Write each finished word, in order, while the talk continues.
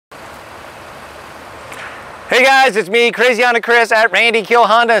Hey guys, it's me, Crazy Honda Chris at Randy Kuehl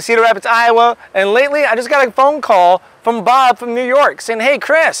Honda in Cedar Rapids, Iowa. And lately, I just got a phone call from Bob from New York saying, hey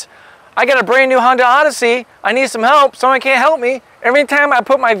Chris, I got a brand new Honda Odyssey. I need some help. Someone can't help me. Every time I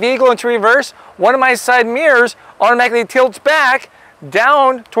put my vehicle into reverse, one of my side mirrors automatically tilts back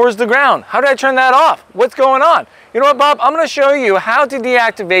down towards the ground. How do I turn that off? What's going on? You know what, Bob? I'm going to show you how to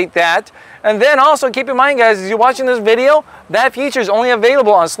deactivate that. And then also keep in mind, guys, as you're watching this video, that feature is only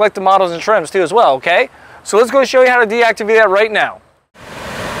available on selected models and trims too as well, okay? So let's go show you how to deactivate that right now.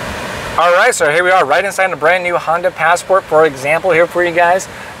 All right, so here we are right inside a brand new Honda Passport, for example, here for you guys.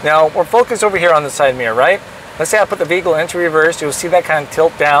 Now, we're focused over here on the side mirror, right? Let's say I put the vehicle into reverse. You'll see that kind of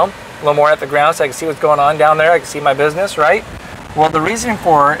tilt down a little more at the ground so I can see what's going on down there. I can see my business, right? Well, the reason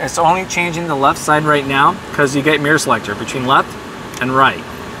for it's only changing the left side right now because you get mirror selector between left and right,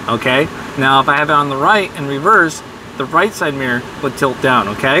 okay? Now, if I have it on the right and reverse, the right side mirror would tilt down,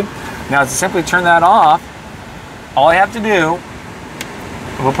 okay? Now, to simply turn that off, all I have to do,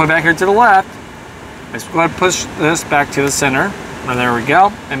 we'll put it back here to the left, is go ahead and push this back to the center, and there we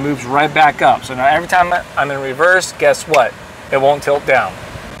go, and moves right back up. So now every time I'm in reverse, guess what? It won't tilt down.